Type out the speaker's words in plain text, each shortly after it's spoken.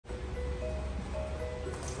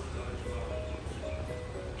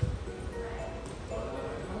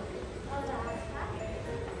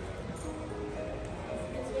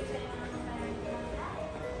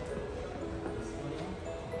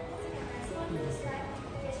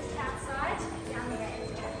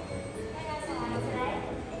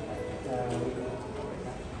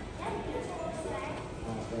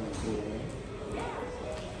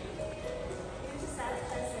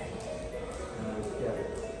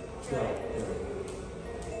Đó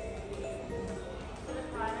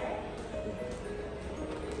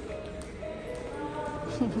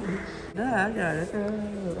hả? Trời đất ơi.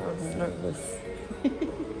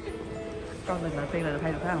 Con lần đầu tiên là được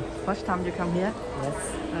hay được phải không? First time you come here? Yes.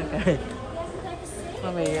 Okay.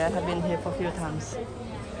 Mommy have been here for a few times.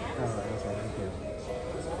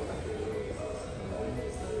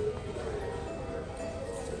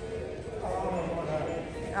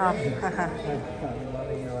 Oh, okay, thank you.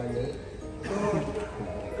 Oh.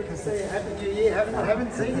 Good to see you. Happy New Year.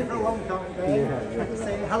 Haven't seen you for a long time, Dave. Good to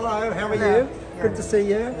see you. Hello, how are you? Good to see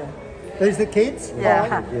you. These are the kids? Yeah.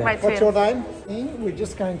 Hi. My What's your name? We're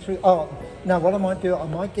just going through. Oh, no, what I might do, I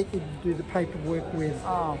might get you to do the paperwork with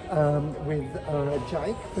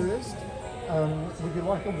Jake first. Would you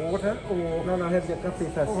like a water or? No, I have got coffee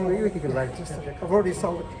first. We can wait. I've already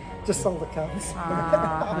sold the cars.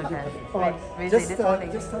 Okay. Right, Just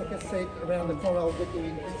just take a seat around the corner. I'll get you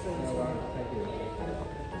in. Thank you.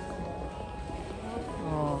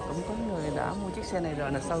 Cũng có người đã mua chiếc xe này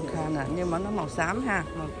rồi là sau kha nè, nhưng mà nó màu xám ha,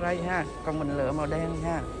 màu gray ha, còn mình lựa màu đen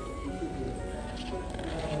ha.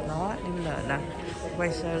 Đó, đi lựa nè,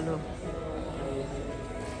 quay sơ luôn.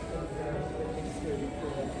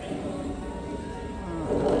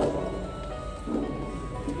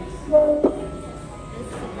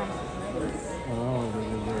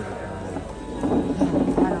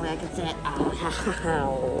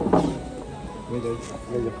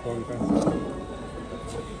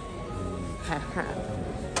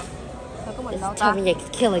 This tummy ache's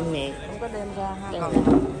killing me. Không có đem ra ha,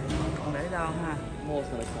 còn để đâu ha.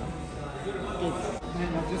 And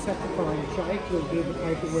I just have to find Jake. We'll do the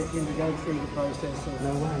paperwork when we go through the process.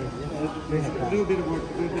 No way. There's a little bit of work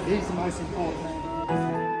to do, but he's the most important.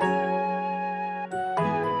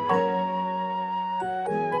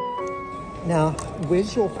 Now,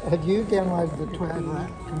 have you downloaded the Toyota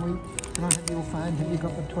app? Can I have your phone? Have you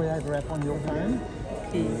got the Toyota app on your phone?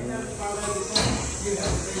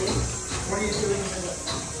 What are you doing with it?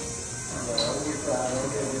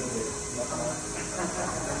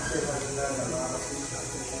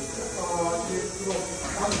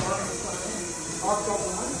 I've got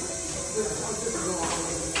one.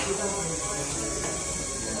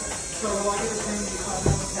 So I get to send you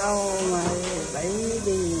Oh my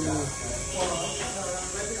baby.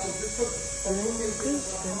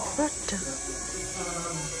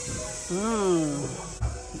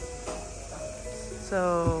 So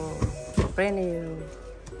brand new.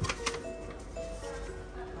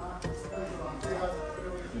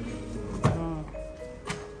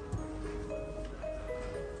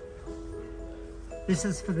 This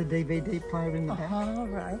is for the DVD player in the back. All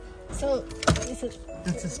right. So, is it?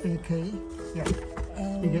 That's a spare key. Yeah.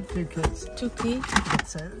 You get two keys. Two key.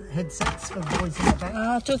 It's headsets for the boys in the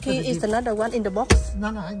back. Two key is another one in the box. No,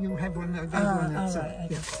 you have one. There's one outside.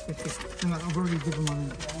 Right, okay. Yeah. No, I've already given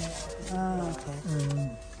one. Okay.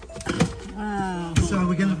 So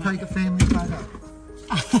we're going to take a family photo.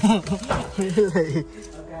 Really?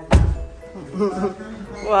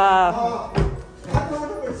 Wow. I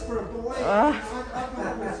thought it was for a boy. I thought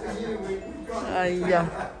it was for you. We've got Yeah.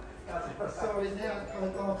 Sorry, now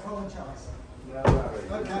I apologise.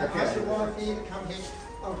 Okay, ask your wife here to come here.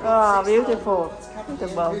 Oh, beautiful.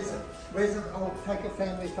 Beautiful. I'll take a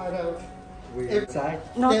family photo.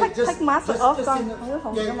 No, Yeah, take mask off just con. in the-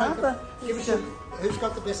 Không yeah, có mask make thôi. it- give us your, who's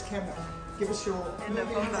got the best camera? Give us your, move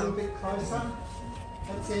in a little bit closer.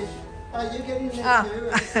 That's it. You get in there too.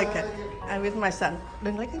 Okay. I'm with my son.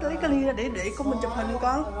 Đừng lấy cái ly ra để con mình chụp hình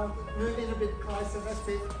con. Move in a bit closer. That's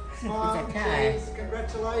it. Smile. It's a car. Cheese.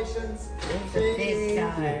 Congratulations. It's a big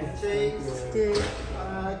car. Cheese.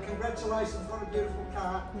 Congratulations. What a beautiful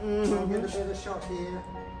car. I'll get a better shot here.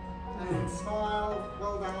 And smile.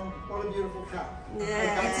 Well done. What a beautiful car.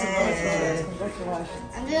 Yeah.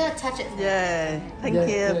 Congratulations. I'm gonna touch it. Yeah. Thank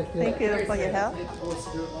you. Thank you for your help. Let's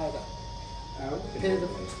do it later.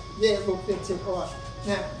 Yeah, look, that's it. All right.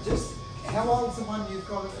 Now, just how old's the one you've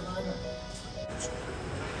got at the moment?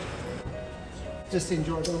 Just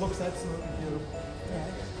enjoy the looks. Absolutely beautiful.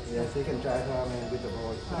 Yes, you can drive home with the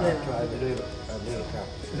boy. Yeah. Try a little car.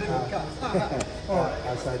 All right.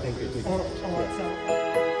 I'll say thank you. All right. So.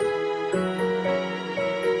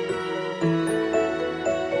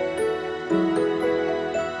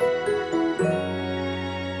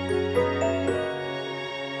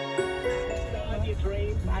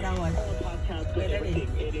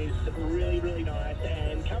 It is really, really nice.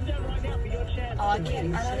 And come down right now for your chance. I don't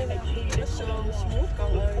even know. It's so smooth,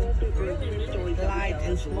 con ơi. Light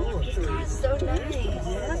and smooth. It's so nice.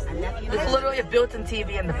 Yes. I love you. It's literally a built-in TV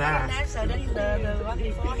in the back. Nicer than the one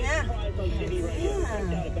before, yeah.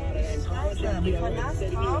 Nicer, because last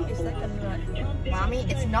time is second one. Mommy,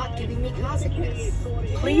 it's not giving me car sickness.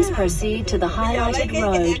 Please proceed to the highlighted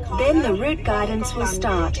road, then the route guidance will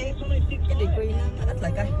start. Cái degree nó ít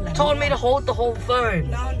lại coi. Told me to hold the whole phone.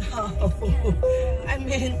 No. I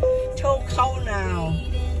mean, châu khâu nào.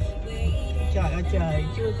 Trời ơi trời,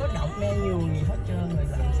 chưa có đọc menu gì hết trơn rồi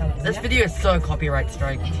làm sao làm This nhắc. video is so copyright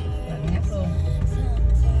strike. Làm nhắc luôn.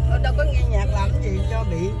 Đâu có nghe nhạc làm cái gì cho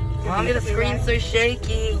bị. Mommy, the screen's so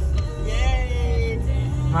shaky. Yeah.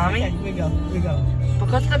 Mommy, Okay, we go.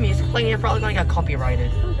 because of the music playing, you're probably going to get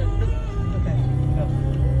copyrighted. Okay, go.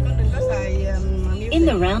 Con đừng có xài music. In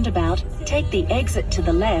the roundabout, take the exit to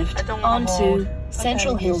the I left don't wanna onto hold.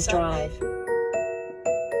 Central Okay, Hills stop. Drive.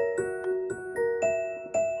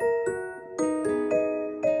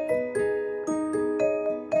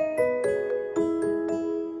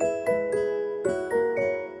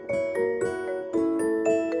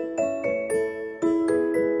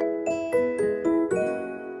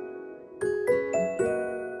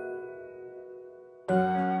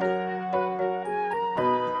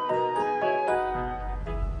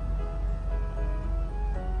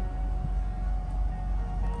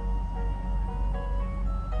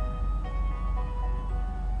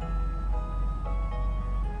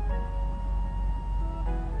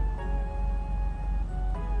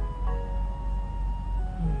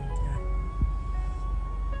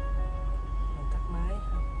 Mình tắt máy.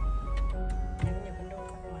 Nhấn vào cái nút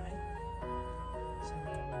tắt máy. Sau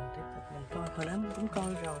đó mình tiếp tục mình coi. Hồi đó mình cũng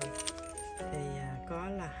coi rồi. Thì có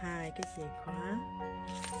là 2 cái chìa khóa. 2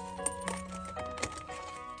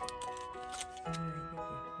 cái chìa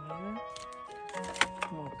khóa.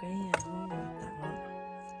 Một cái món quà tặng.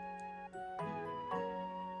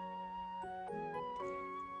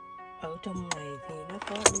 Ở trong này thì nó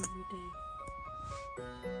có DVD.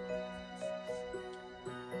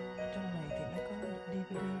 Trong này thì nó có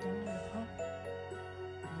DVD giống như đó.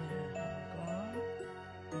 Và có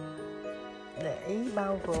để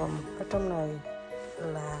bao gồm ở trong này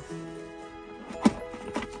là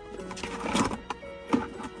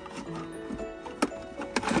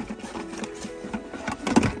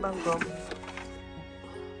bao gồm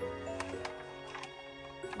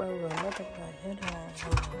nó trong này hết là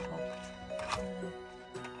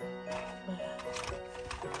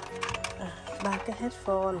 3 cái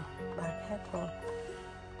headphone,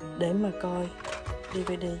 để mà coi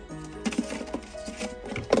DVD.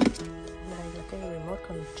 Đây là cái remote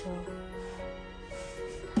control.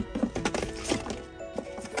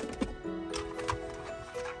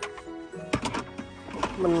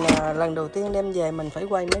 Mình lần đầu tiên đem về mình phải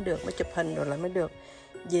quay mới được, mới chụp hình rồi lại mới được.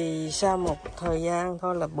 Vì sau một thời gian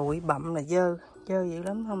thôi là bụi bặm là dơ dữ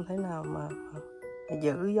lắm, không thể nào mà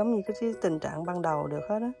giữ giống như cái tình trạng ban đầu được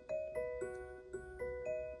hết á.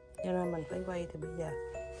 Cho nên mình phải quay từ bây giờ.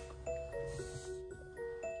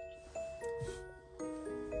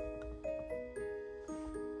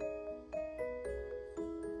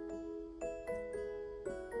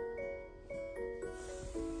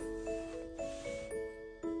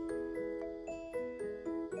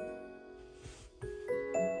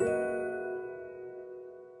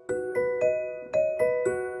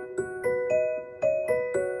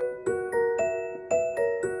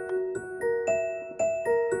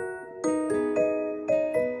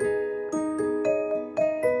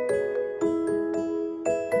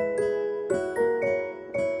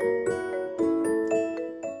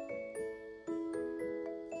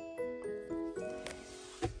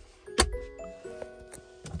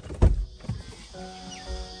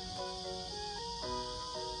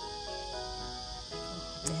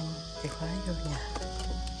 Chìa khóa vô nhà.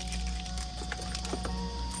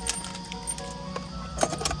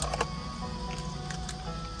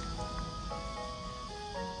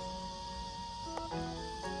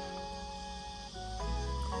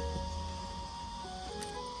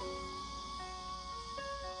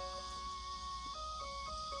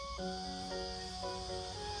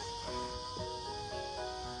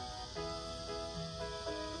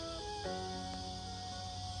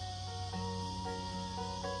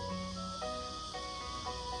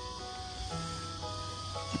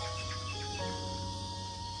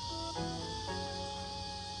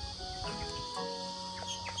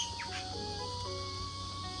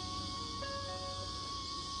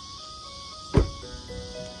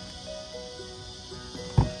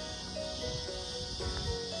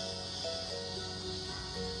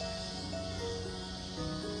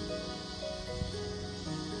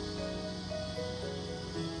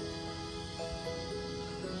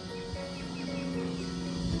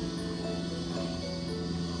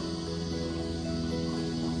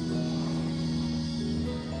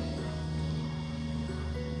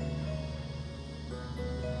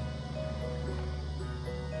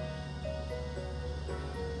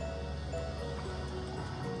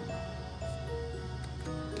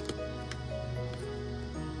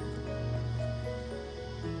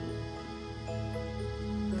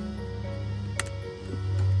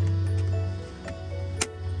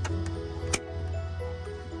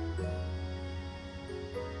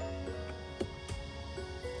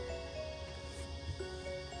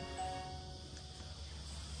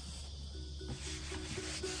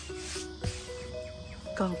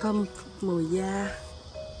 còn thơm mùi da.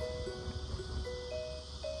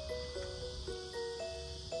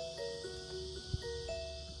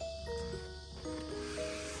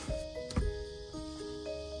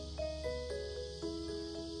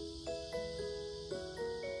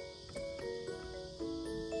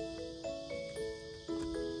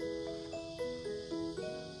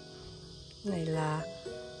 Này là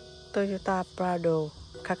Toyota Prado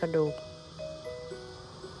Kakadu.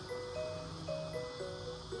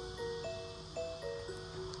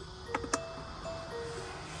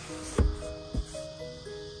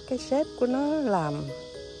 Cái shape của nó làm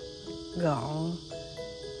gọn,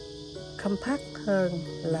 compact hơn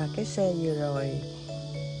là cái xe vừa rồi,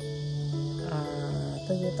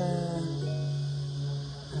 Toyota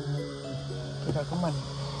vừa rồi của mình,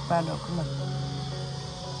 Prado của mình.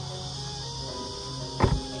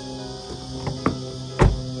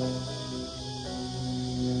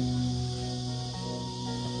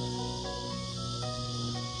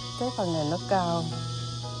 Cái phần này nó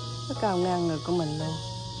cao ngang người của mình luôn.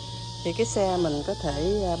 Thì cái xe mình có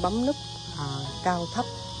thể bấm nút cao thấp,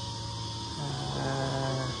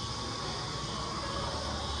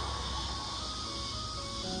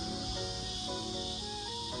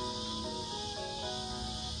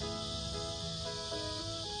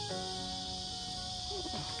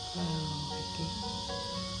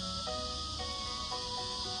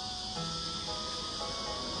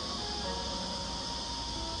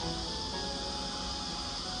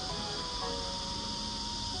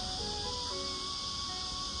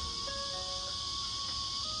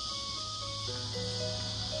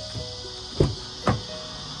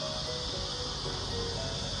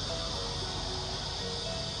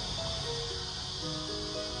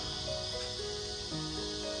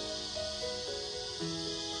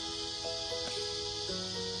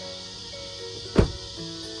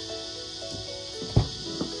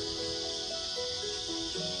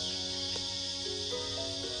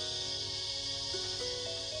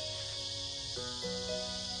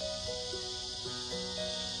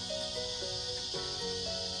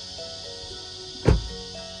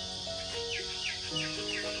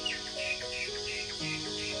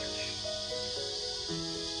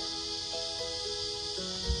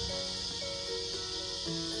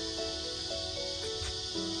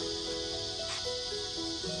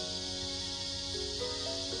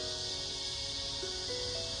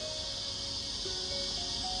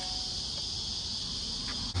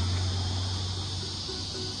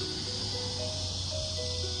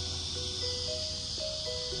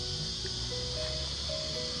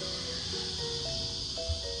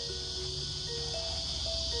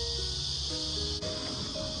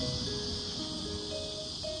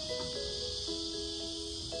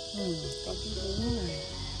 có cái hướng này.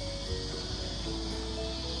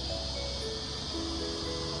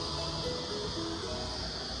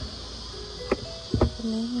 Cái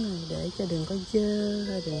miếng này để cho đừng có dơ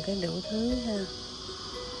hay đừng có đủ thứ ha.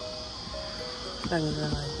 Bằng rồi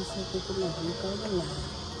cái xe kia của mình không có cái này.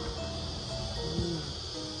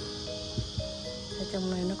 Ở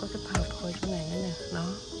trong này nó có cái phao thôi chỗ này nữa nè, đó.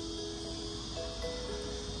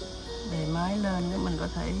 Để máy lên để mình có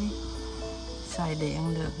thể xài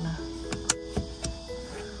điện được nè.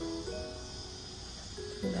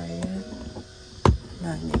 Đây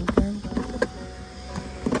là những cái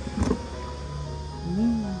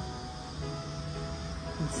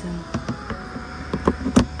sao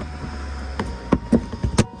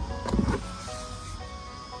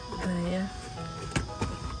đây á,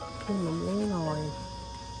 khi mình muốn ngồi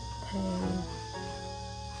theo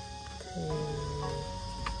thì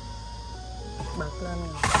bật lên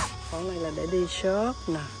nè. Khoảng này là để đi shop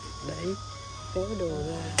nè, để kéo đồ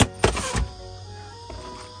ra.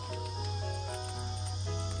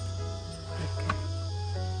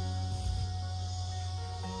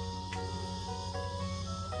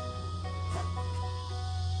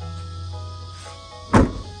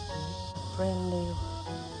 Brand new.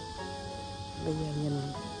 Bây giờ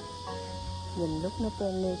nhìn lúc nó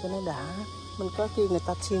brand new cho nó đã. Mình có khi người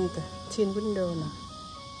ta tint window nè,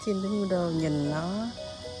 tint window nhìn nó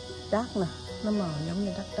dark nè, nó màu giống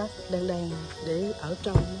như dark đen để ở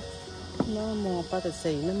trong nó màu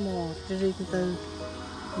fantasy, nó màu riêng tư.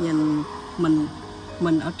 Nhìn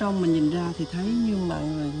mình ở trong mình nhìn ra thì thấy, nhưng mà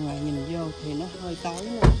người ngoài nhìn vô thì nó hơi tối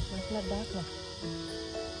nè, nó dark nè.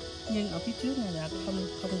 Nhưng ở phía trước này là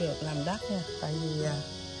không được làm dark nha, tại vì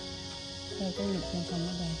cái lực bên trong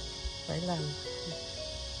ở đây phải làm.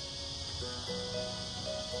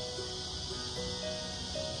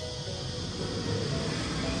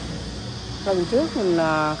 Lần trước mình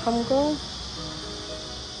là không có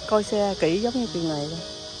coi xe kỹ giống như kỳ này đâu.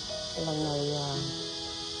 Lần này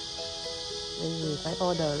Bởi vì phải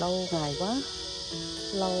order lâu ngày quá,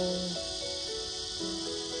 lâu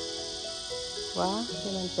quá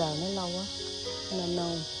cho nên chờ nó lâu quá nên no.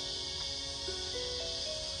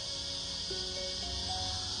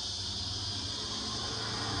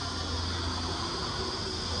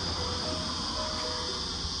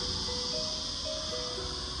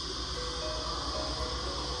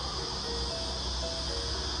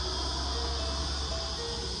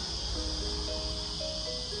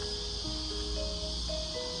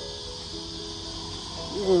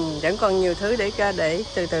 Vẫn còn nhiều thứ để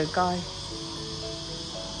từ từ coi.